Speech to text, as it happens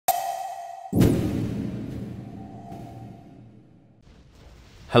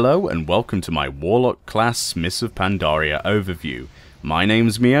Hello and welcome to my Warlock class Mists of Pandaria overview. My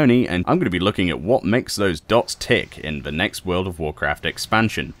name's Meoni and I'm going to be looking at what makes those dots tick in the next World of Warcraft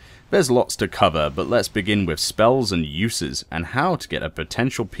expansion. There's lots to cover, but let's begin with spells and uses and how to get a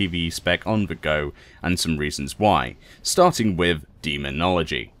potential PvE spec on the go and some reasons why, starting with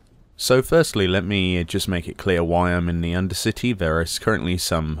Demonology. So firstly, let me just make it clear why I'm in the Undercity. There is currently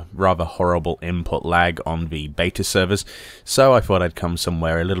some rather horrible input lag on the beta servers, so I thought I'd come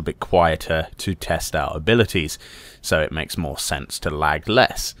somewhere a little bit quieter to test out abilities, so it makes more sense to lag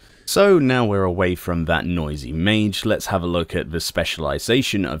less. So now we're away from that noisy mage, let's have a look at the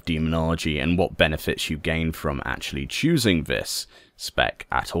specialization of Demonology and what benefits you gain from actually choosing this spec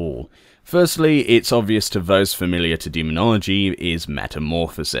at all. Firstly, it's obvious to those familiar to Demonology is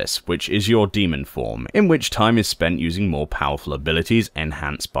Metamorphosis, which is your demon form, in which time is spent using more powerful abilities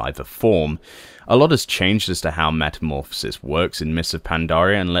enhanced by the form. A lot has changed as to how Metamorphosis works in Mists of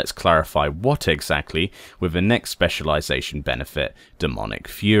Pandaria, and let's clarify what exactly with the next specialization benefit, Demonic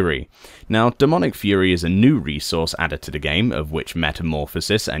Fury. Now, Demonic Fury is a new resource added to the game, of which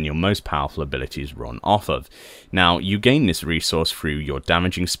Metamorphosis and your most powerful abilities run off of. Now, you gain this resource through your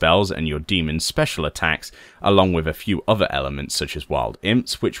damaging spells and your demon special attacks, along with a few other elements such as wild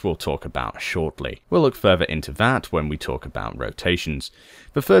imps, which we'll talk about shortly. We'll look further into that when we talk about rotations.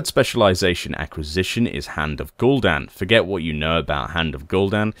 The third specialization acquisition is Hand of Gul'dan. Forget what you know about Hand of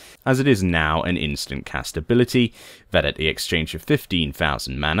Gul'dan, as it is now an instant cast ability that at the exchange of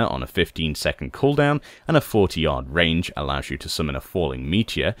 15,000 mana on a 15-second cooldown and a 40-yard range allows you to summon a falling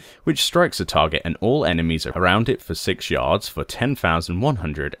meteor, which strikes a target and all enemies around it for 6 yards for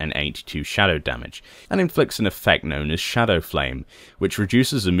 10,182 shadow damage, and inflicts an effect known as Shadow Flame, which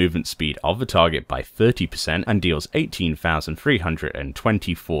reduces the movement speed of the target by 30% and deals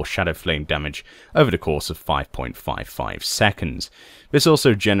 18,324 Shadow Flame damage over the course of 5.55 seconds. This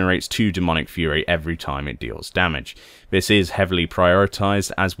also generates 2 Demonic Fury every time it deals damage. This is heavily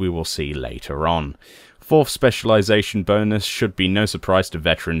prioritized, as we will see later on. Fourth specialization bonus should be no surprise to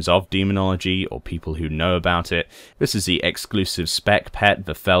veterans of Demonology or people who know about it. This is the exclusive spec pet,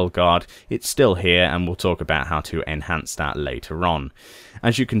 the Felguard. It's still here and we'll talk about how to enhance that later on.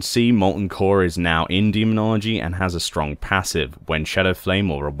 As you can see, Molten Core is now in Demonology and has a strong passive. When Shadow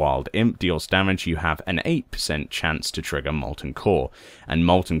Flame or a Wild Imp deals damage, you have an 8% chance to trigger Molten Core, and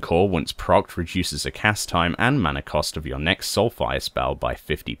Molten Core, once procced, reduces the cast time and mana cost of your next Soulfire spell by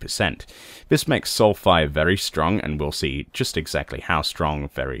 50%. This makes Soulfire very strong, and we'll see just exactly how strong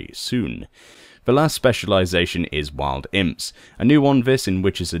very soon. The last specialization is Wild Imps, a new one this in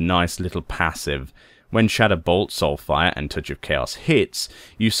which is a nice little passive. When Shadow Bolt, Soulfire, and Touch of Chaos hits,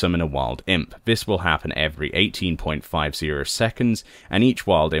 you summon a Wild Imp. This will happen every 18.50 seconds, and each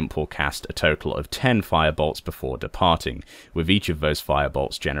Wild Imp will cast a total of 10 Firebolts before departing, with each of those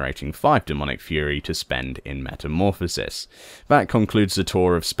Firebolts generating 5 Demonic Fury to spend in Metamorphosis. That concludes the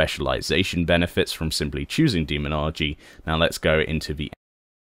tour of specialization benefits from simply choosing Demonology. Now let's go into the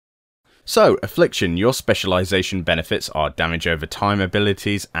So, Affliction, your specialization benefits are damage over time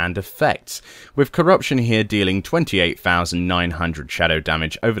abilities and effects, with Corruption here dealing 28,900 shadow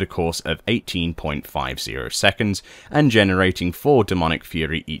damage over the course of 18.50 seconds and generating 4 Demonic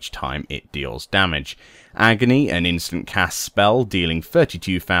Fury each time it deals damage. Agony, an instant cast spell dealing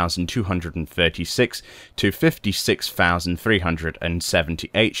 32,236 to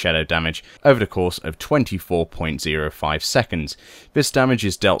 56,378 shadow damage over the course of 24.05 seconds. This damage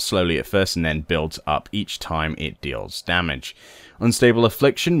is dealt slowly at first and then builds up each time it deals damage. Unstable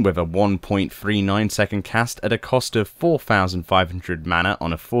Affliction with a 1.39 second cast at a cost of 4,500 mana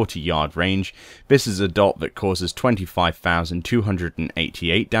on a 40-yard range. This is a dot that causes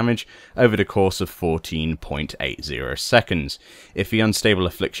 25,288 damage over the course of 14.80 seconds. If the Unstable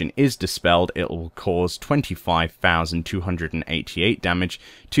Affliction is dispelled, it will cause 25,288 damage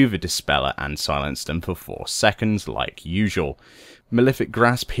to the Dispeller and silence them for 4 seconds like usual. Malefic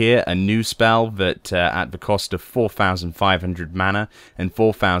Grasp here, a new spell that at the cost of 4,500 mana and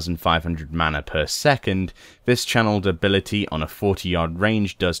 4,500 mana per second, this channeled ability on a 40-yard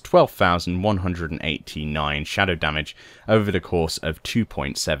range does 12,189 shadow damage over the course of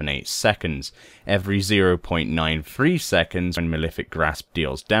 2.78 seconds. Every 0.93 seconds when Malefic Grasp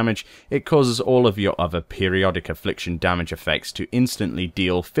deals damage, it causes all of your other periodic Affliction damage effects to instantly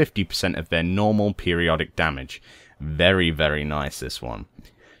deal 50% of their normal periodic damage. Very, very nice, this one.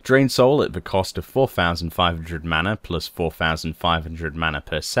 Drain Soul at the cost of 4,500 mana plus 4,500 mana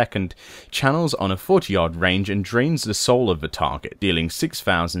per second, channels on a 40-yard range and drains the soul of the target, dealing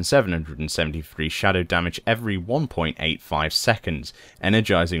 6,773 shadow damage every 1.85 seconds,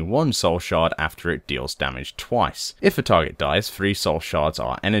 energizing one soul shard after it deals damage twice. If a target dies, 3 soul shards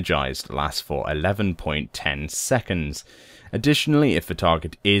are energized, lasts for 11.10 seconds. Additionally, if the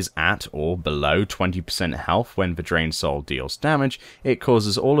target is at or below 20% health when the Drain Soul deals damage, it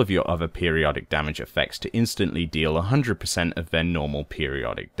causes all of your other periodic damage effects to instantly deal 100% of their normal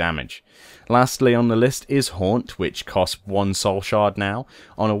periodic damage. Lastly on the list is Haunt, which costs 1 soul shard now,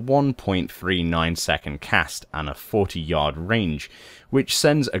 on a 1.39 second cast and a 40-yard range, which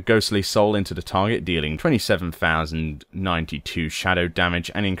sends a ghostly soul into the target, dealing 27,092 shadow damage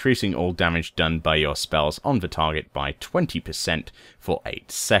and increasing all damage done by your spells on the target by 20% for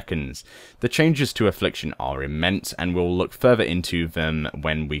 8 seconds. The changes to Affliction are immense, and we'll look further into them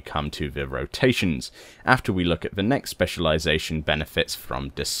when we come to the rotations, after we look at the next specialization benefits from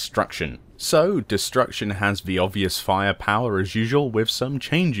Destruction. So, Destruction has the obvious firepower as usual, with some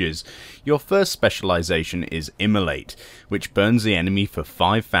changes. Your first specialization is Immolate, which burns the enemy for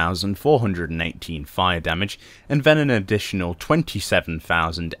 5,418 fire damage, and then an additional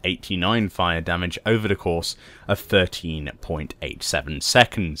 27,089 fire damage over the course of 13.87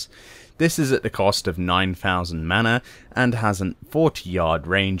 seconds. This is at the cost of 9,000 mana, and has a 40-yard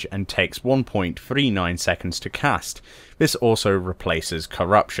range and takes 1.39 seconds to cast. This also replaces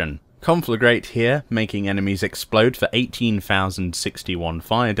Corruption. Conflagrate here, making enemies explode for 18,061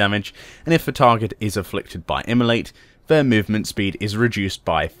 fire damage, and if the target is afflicted by Immolate, their movement speed is reduced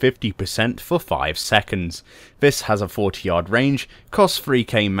by 50% for 5 seconds. This has a 40-yard range, costs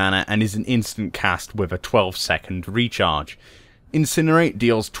 3k mana, and is an instant cast with a 12-second recharge. Incinerate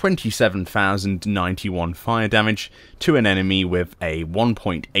deals 27,091 fire damage to an enemy with a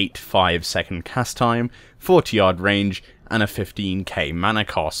 1.85 second cast time, 40-yard range, and a 15k mana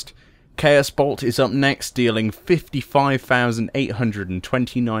cost. Chaos Bolt is up next, dealing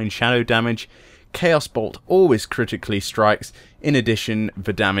 55,829 shadow damage. Chaos Bolt always critically strikes. In addition,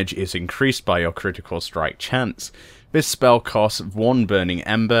 the damage is increased by your critical strike chance. This spell costs 1 Burning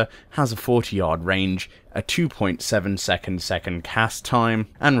Ember, has a 40-yard range, a 2.7 second cast time,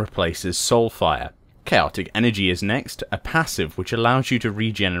 and replaces Soulfire. Chaotic Energy is next, a passive which allows you to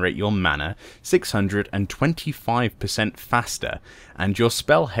regenerate your mana 625% faster, and your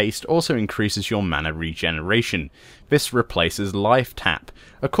spell Haste also increases your mana regeneration. This replaces Life Tap.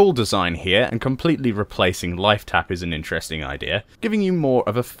 A cool design here, and completely replacing Life Tap is an interesting idea, giving you more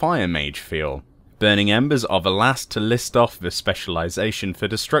of a Fire Mage feel. Burning Embers are the last to list off the specialization for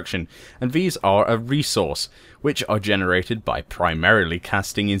Destruction, and these are a resource, which are generated by primarily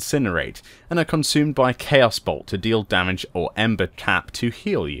casting Incinerate, and are consumed by Chaos Bolt to deal damage or Ember Tap to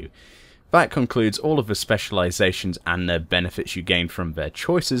heal you. That concludes all of the specializations and their benefits you gain from their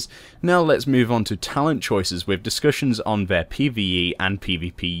choices. Now let's move on to talent choices with discussions on their PvE and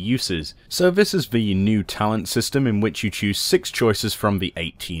PvP uses. So this is the new talent system in which you choose 6 choices from the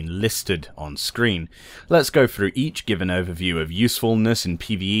 18 listed on screen. Let's go through each, give an overview of usefulness in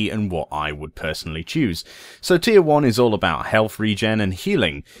PvE and what I would personally choose. So tier 1 is all about health regen and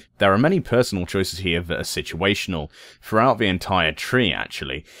healing. There are many personal choices here that are situational, throughout the entire tree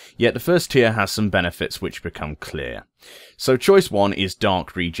actually, yet the first tier has some benefits which become clear. So choice 1 is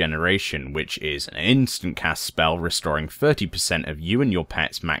Dark Regeneration, which is an instant cast spell restoring 30% of you and your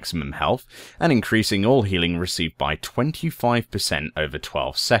pet's maximum health, and increasing all healing received by 25% over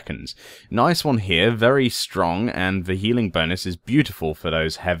 12 seconds. Nice one here, very strong, and the healing bonus is beautiful for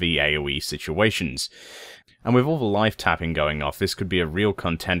those heavy AoE situations. And with all the life tapping going off, this could be a real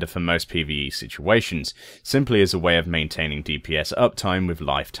contender for most PvE situations, simply as a way of maintaining DPS uptime with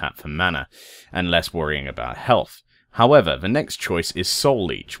life tap for mana, and less worrying about health. However, the next choice is Soul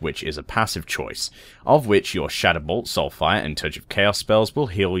Leech, which is a passive choice, of which your Shadowbolt, Soulfire, and Touch of Chaos spells will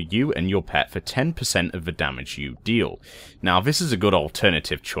heal you and your pet for 10% of the damage you deal. Now, this is a good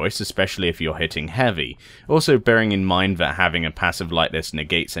alternative choice, especially if you're hitting heavy, also bearing in mind that having a passive like this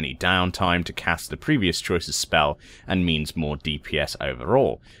negates any downtime to cast the previous choice's spell and means more DPS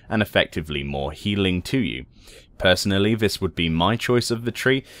overall, and effectively more healing to you. Personally, this would be my choice of the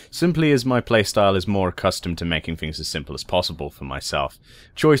tree, simply as my playstyle is more accustomed to making things as simple as possible for myself.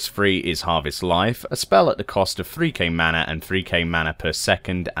 Choice 3 is Harvest Life, a spell at the cost of 3k mana and 3k mana per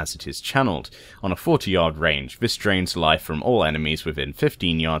second as it is channeled. On a 40-yard range, this drains life from all enemies within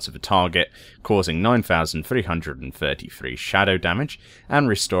 15 yards of a target, causing 9,333 shadow damage, and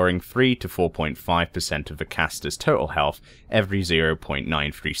restoring 3 to 4.5% of the caster's total health every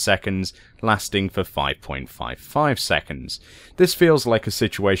 0.93 seconds, lasting for 5.55 45 seconds. This feels like a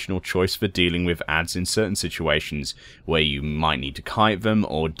situational choice for dealing with adds in certain situations where you might need to kite them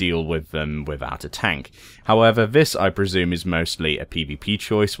or deal with them without a tank. However, this I presume is mostly a PvP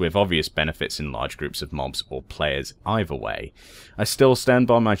choice with obvious benefits in large groups of mobs or players either way. I still stand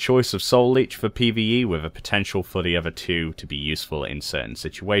by my choice of Soul Leech for PvE with a potential for the other two to be useful in certain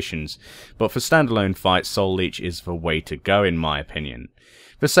situations, but for standalone fights Soul Leech is the way to go in my opinion.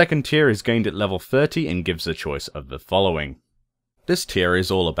 The second tier is gained at level 30 and gives a choice of the following. This tier is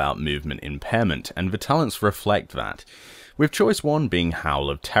all about movement impairment, and the talents reflect that, with choice 1 being Howl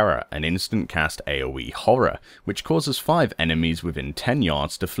of Terror, an instant cast AoE horror, which causes 5 enemies within 10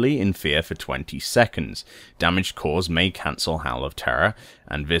 yards to flee in fear for 20 seconds. Damage caused may cancel Howl of Terror,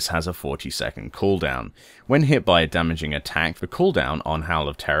 and this has a 40-second cooldown. When hit by a damaging attack, the cooldown on Howl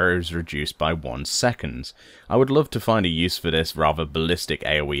of Terror is reduced by 1 second. I would love to find a use for this rather ballistic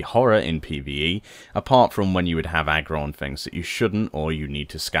AoE horror in PvE, apart from when you would have aggro on things that you shouldn't or you need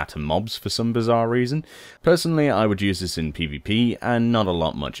to scatter mobs for some bizarre reason. Personally, I would use this in PvP and not a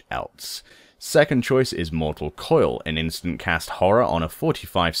lot much else. Second choice is Mortal Coil, an instant cast horror on a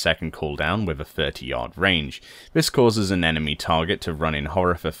 45-second cooldown with a 30-yard range. This causes an enemy target to run in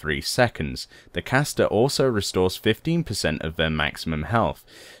horror for 3 seconds. The caster also restores 15% of their maximum health.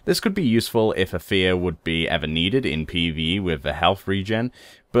 This could be useful if a fear would be ever needed in PvE with the health regen,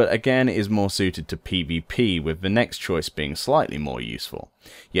 but again is more suited to PvP, with the next choice being slightly more useful.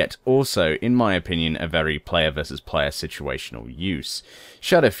 Yet also, in my opinion, a very player versus player situational use.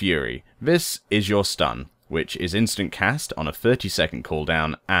 Shadow Fury. This is your stun, which is instant cast on a 30-second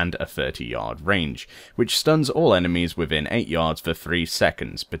cooldown and a 30-yard range, which stuns all enemies within 8 yards for 3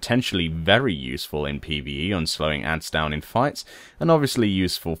 seconds, potentially very useful in PvE on slowing adds down in fights, and obviously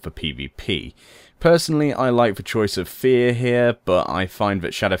useful for PvP. Personally, I like the choice of Fear here, but I find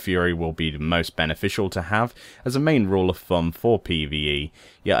that Shadow Fury will be the most beneficial to have as a main rule of thumb for PvE,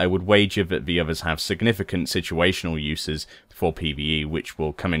 yet I would wager that the others have significant situational uses for PvE which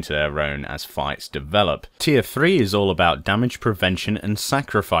will come into their own as fights develop. Tier 3 is all about damage prevention and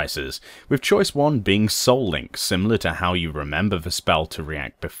sacrifices, with choice 1 being Soul Link, similar to how you remember the spell to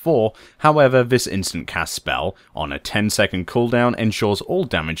react before. However, this instant cast spell, on a 10-second cooldown, ensures all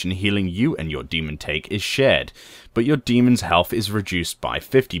damage and healing you and your demon take is shared, but your demon's health is reduced by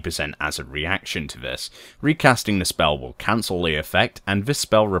 50% as a reaction to this. Recasting the spell will cancel the effect, and this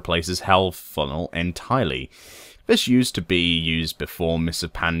spell replaces Hell Funnel entirely. This used to be used before Mists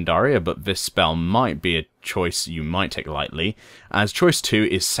of Pandaria, but this spell might be a choice you might take lightly, as choice 2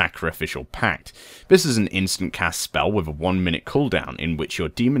 is Sacrificial Pact. This is an instant cast spell with a 1-minute cooldown in which your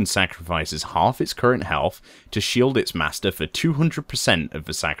demon sacrifices half its current health to shield its master for 200% of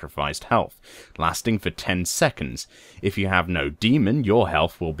the sacrificed health, lasting for 10 seconds. If you have no demon, your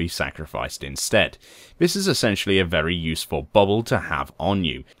health will be sacrificed instead. This is essentially a very useful bubble to have on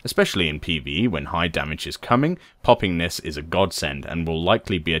you, especially in PvE when high damage is coming. Popping this is a godsend and will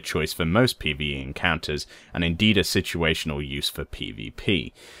likely be a choice for most PvE encounters, and indeed a situational use for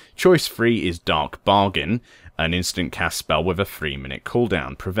PvP. Choice 3 is Dark Bargain, an instant cast spell with a 3-minute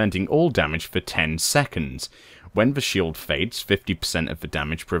cooldown, preventing all damage for 10 seconds. When the shield fades, 50% of the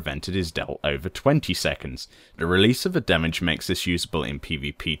damage prevented is dealt over 20 seconds. The release of the damage makes this usable in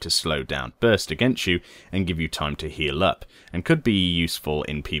PvP to slow down burst against you and give you time to heal up, and could be useful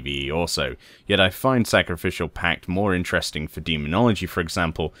in PvE also, yet I find Sacrificial Pact more interesting for Demonology for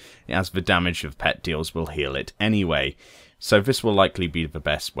example, as the damage of pet deals will heal it anyway. So this will likely be the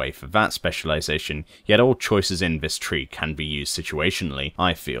best way for that specialization, yet all choices in this tree can be used situationally,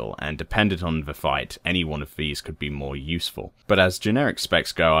 I feel, and dependent on the fight, any one of these could be more useful. But as generic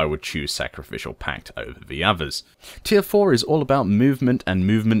specs go, I would choose Sacrificial Pact over the others. Tier 4 is all about movement and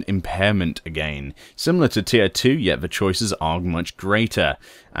movement impairment again. Similar to Tier 2, yet the choices are much greater,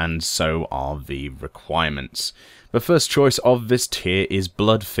 and so are the requirements. The first choice of this tier is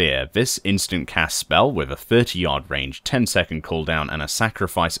Blood Fear. This instant cast spell with a 30-yard range, 10-second cooldown and a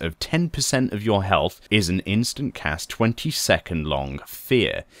sacrifice of 10% of your health is an instant cast 20-second long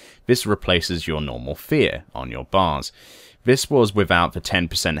fear. This replaces your normal fear on your bars. This was without the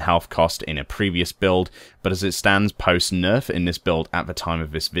 10% health cost in a previous build, but as it stands post-nerf in this build at the time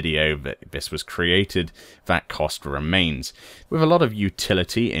of this video that this was created, that cost remains. With a lot of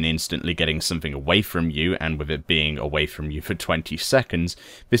utility in instantly getting something away from you, and with it being away from you for 20 seconds,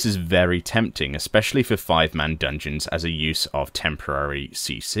 this is very tempting, especially for 5-man dungeons as a use of temporary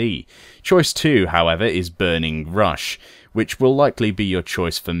CC. Choice 2, however, is Burning Rush, which will likely be your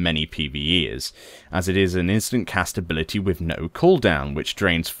choice for many PvEers, as it is an instant cast ability with no cooldown, which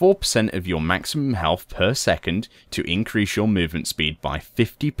drains 4% of your maximum health per second to increase your movement speed by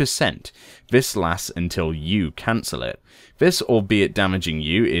 50%. This lasts until you cancel it. This, albeit damaging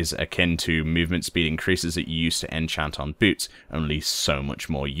you, is akin to movement speed increases that you used to enchant on boots, only so much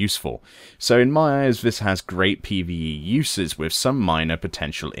more useful. So in my eyes, this has great PvE uses with some minor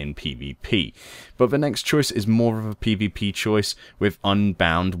potential in PvP. But the next choice is more of a PvP choice with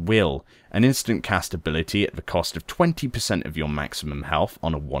Unbound Will, an instant cast ability at the cost of 20% of your maximum health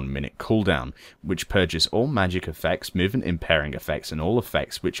on a 1-minute cooldown, which purges all magic effects, movement impairing effects, and all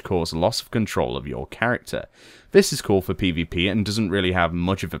effects which cause loss of control of your character. This is cool for PvP and doesn't really have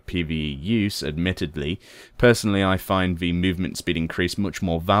much of a PvE use, admittedly. Personally, I find the movement speed increase much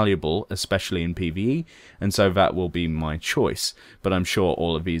more valuable, especially in PvE, and so that will be my choice, but I'm sure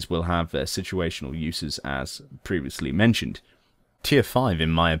all of these will have their situational uses as previously mentioned. Tier 5,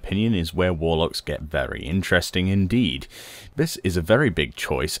 in my opinion, is where Warlocks get very interesting indeed. This is a very big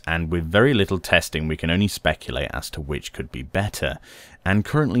choice, and with very little testing we can only speculate as to which could be better, and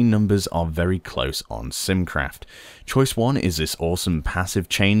currently numbers are very close on Simcraft. Choice 1 is this awesome passive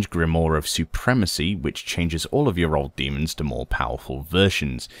change, Grimoire of Supremacy, which changes all of your old demons to more powerful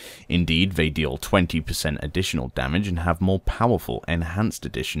versions. Indeed, they deal 20% additional damage and have more powerful, enhanced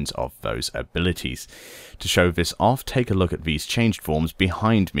editions of those abilities. To show this off, take a look at these changed forms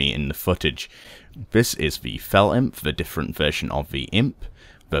behind me in the footage. This is the Fell Imp, the different version of the Imp,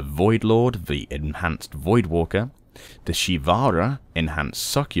 the Void Lord, the enhanced Voidwalker, the Shivara, enhanced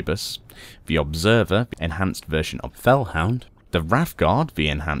Succubus, the Observer, the enhanced version of Fellhound, the Wrathguard, the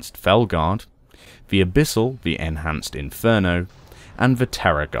enhanced Fellguard, the Abyssal, the enhanced Inferno, and the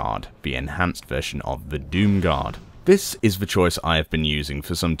Terror Guard, the enhanced version of the Doomguard. This is the choice I have been using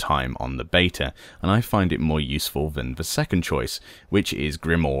for some time on the beta, and I find it more useful than the second choice, which is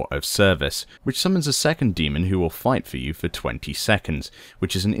Grimoire of Service, which summons a second demon who will fight for you for 20 seconds,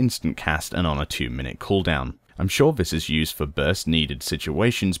 which is an instant cast and on a 2-minute cooldown. I'm sure this is used for burst needed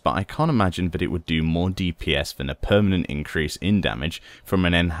situations, but I can't imagine that it would do more DPS than a permanent increase in damage from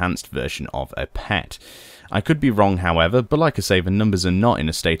an enhanced version of a pet. I could be wrong, however, but like I say, the numbers are not in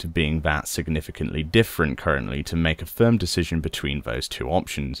a state of being that significantly different currently to make a firm decision between those two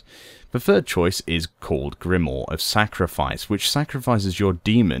options. The third choice is called Grimoire of Sacrifice, which sacrifices your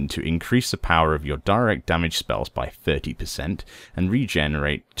demon to increase the power of your direct damage spells by 30% and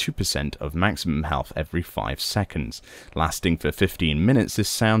regenerate 2% of maximum health every 5 seconds. Lasting for 15 minutes, this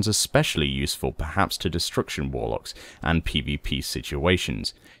sounds especially useful perhaps to Destruction Warlocks and PvP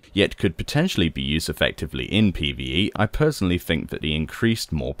situations, yet could potentially be used effectively in PvE. I personally think that the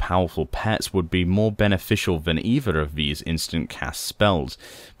increased, more powerful pets would be more beneficial than either of these instant cast spells,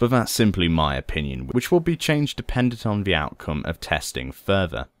 but that's simply my opinion, which will be changed dependent on the outcome of testing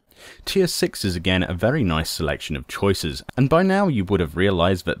further. Tier 6 is again a very nice selection of choices, and by now you would have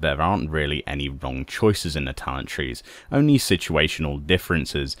realised that there aren't really any wrong choices in the talent trees, only situational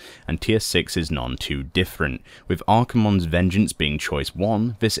differences, and Tier 6 is none too different, with Archimonde's Vengeance being choice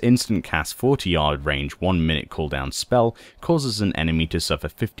 1. This instant cast 40-yard range 1-minute cooldown spell causes an enemy to suffer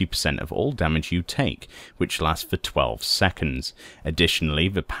 50% of all damage you take, which lasts for 12 seconds. Additionally,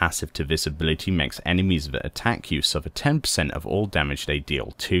 the passive to this ability makes enemies that attack you suffer 10% of all damage they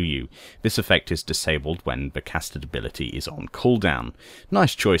deal to you. This effect is disabled when the casted ability is on cooldown.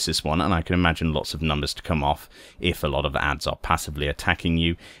 Nice choice this one, and I can imagine lots of numbers to come off if a lot of adds are passively attacking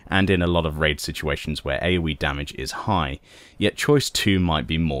you, and in a lot of raid situations where AoE damage is high. Yet choice 2 might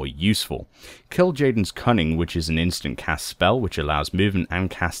be more useful. Killjaden's Cunning, which is an instant cast spell which allows movement and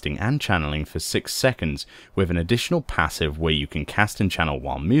casting and channeling for 6 seconds, with an additional passive where you can cast and channel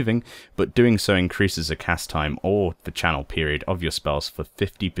while moving, but doing so increases the cast time or the channel period of your spells for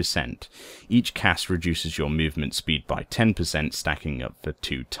 50%. Each cast reduces your movement speed by 10%, stacking up for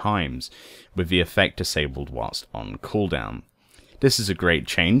 2 times, with the effect disabled whilst on cooldown. This is a great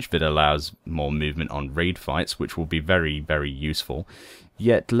change that allows more movement on raid fights, which will be very, very useful,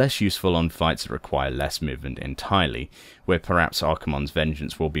 yet less useful on fights that require less movement entirely, where perhaps Archimonde's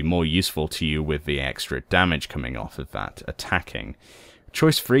Vengeance will be more useful to you with the extra damage coming off of that attacking.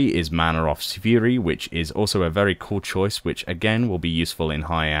 Choice 3 is Manaroth's Fury, which is also a very cool choice, which again will be useful in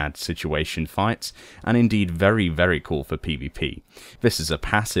high ad situation fights, and indeed very, very cool for PvP. This is a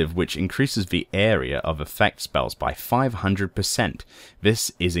passive which increases the area of effect spells by 500%.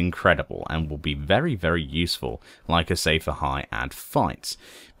 This is incredible and will be very, very useful, like I say, for high ad fights.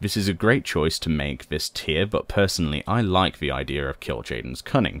 This is a great choice to make this tier, but personally I like the idea of Killjaden's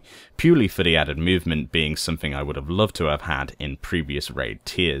Cunning, purely for the added movement being something I would have loved to have had in previous raid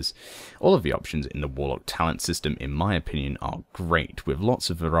tiers. All of the options in the Warlock talent system, in my opinion, are great, with lots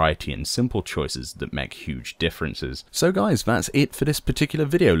of variety and simple choices that make huge differences. So guys, that's it for this particular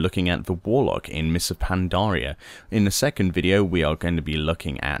video looking at the Warlock in Mists of Pandaria. In the second video, we are going to be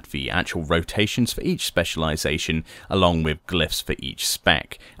looking at the actual rotations for each specialization, along with glyphs for each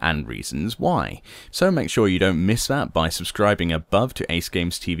spec, and reasons why. So make sure you don't miss that by subscribing above to Ace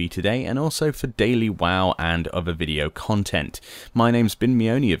Games TV today, and also for daily WoW and other video content. My name's been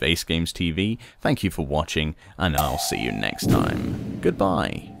Meoni of Ace Games TV, thank you for watching, and I'll see you next time.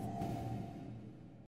 Goodbye.